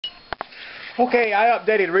Okay, I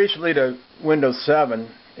updated recently to Windows 7,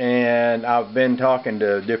 and I've been talking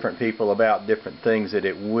to different people about different things that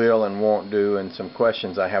it will and won't do and some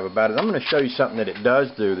questions I have about it. I'm going to show you something that it does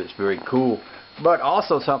do that's very cool, but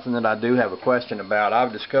also something that I do have a question about.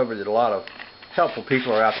 I've discovered that a lot of helpful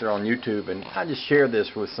people are out there on YouTube, and I just share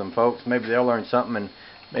this with some folks. Maybe they'll learn something, and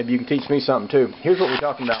maybe you can teach me something too. Here's what we're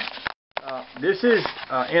talking about. This is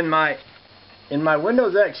in my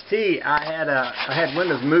Windows XT. I had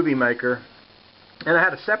Windows Movie Maker. And I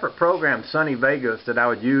had a separate program, Sunny Vegas, that I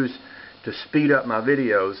would use to speed up my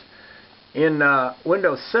videos. In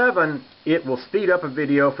Windows 7, it will speed up a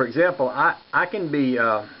video. For example, I can be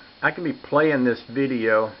playing this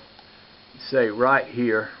video, say right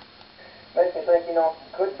here. Makes me think,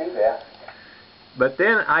 could do that. But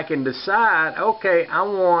then I can decide, okay, I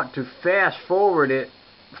want to fast forward it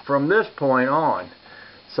from this point on.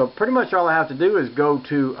 So pretty much all I have to do is go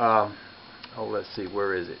to, let's see,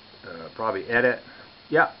 where is it? Probably edit.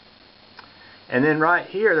 Yep. And then right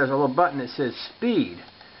here there's a little button that says speed.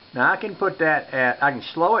 Now I can put that at, I can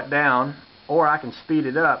slow it down or I can speed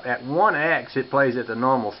it up. At 1x it plays at the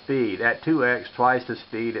normal speed. At 2x twice the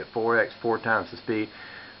speed. At 4x 4 times the speed.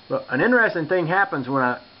 But an interesting thing happens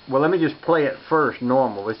when well, let me just play it first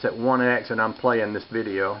normal. It's at 1x and I'm playing this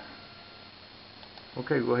video.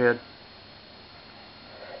 Okay, go ahead.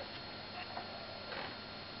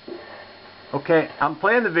 Okay, I'm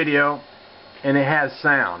playing the video and it has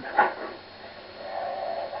sound.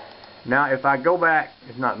 Now if I go back,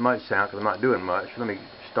 it's not much sound because I'm not doing much. Let me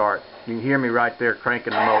start. You can hear me right there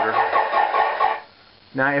cranking the motor.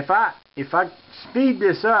 Now if I speed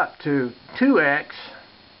this up to 2x,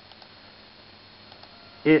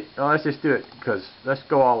 let's just do it, because let's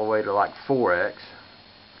go all the way to like 4x.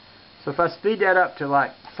 So if I speed that up to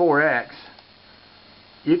like 4x,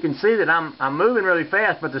 you can see that I'm moving really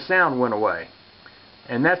fast, but the sound went away.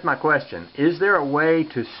 And that's my question. Is there a way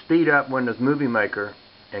to speed up Windows Movie Maker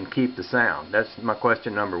and keep the sound? That's my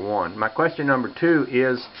question number one. My question number two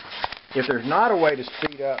is, if there's not a way to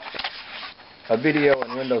speed up a video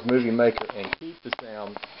in Windows Movie Maker and keep the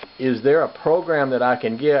sound, is there a program that I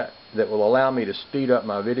can get that will allow me to speed up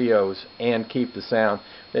my videos and keep the sound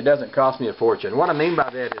that doesn't cost me a fortune? What I mean by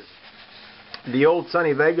that is, the old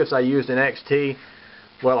Sunny Vegas I used in XT,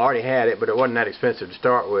 well, I already had it, but it wasn't that expensive to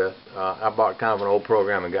start with. I bought kind of an old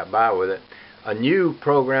program and got by with it. A new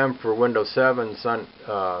program for Windows 7,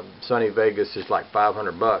 Sunny Vegas, is like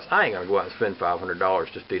 $500. I ain't going to go out and spend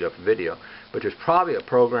 $500 to speed up a video. But there's probably a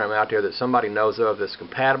program out there that somebody knows of that's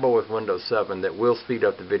compatible with Windows 7 that will speed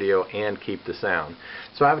up the video and keep the sound.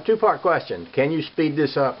 So I have a two-part question. Can you speed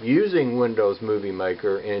this up using Windows Movie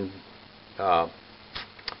Maker in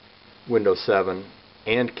Windows 7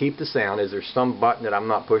 and keep the sound? Is there some button that I'm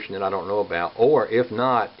not pushing that I don't know about? Or if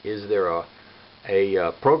not, is there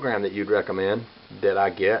a program that you'd recommend that I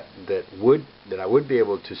get that I would be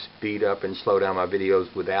able to speed up and slow down my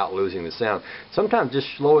videos without losing the sound? Sometimes just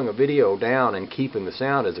slowing a video down and keeping the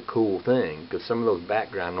sound is a cool thing, because some of those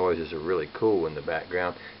background noises are really cool in the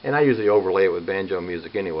background, and I usually overlay it with banjo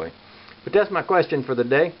music anyway. But that's my question for the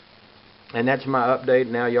day, and that's my update.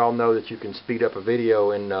 Now y'all know that you can speed up a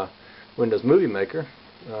video in Windows Movie Maker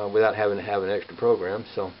without having to have an extra program.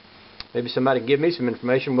 So maybe somebody can give me some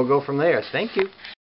information. We'll go from there. Thank you.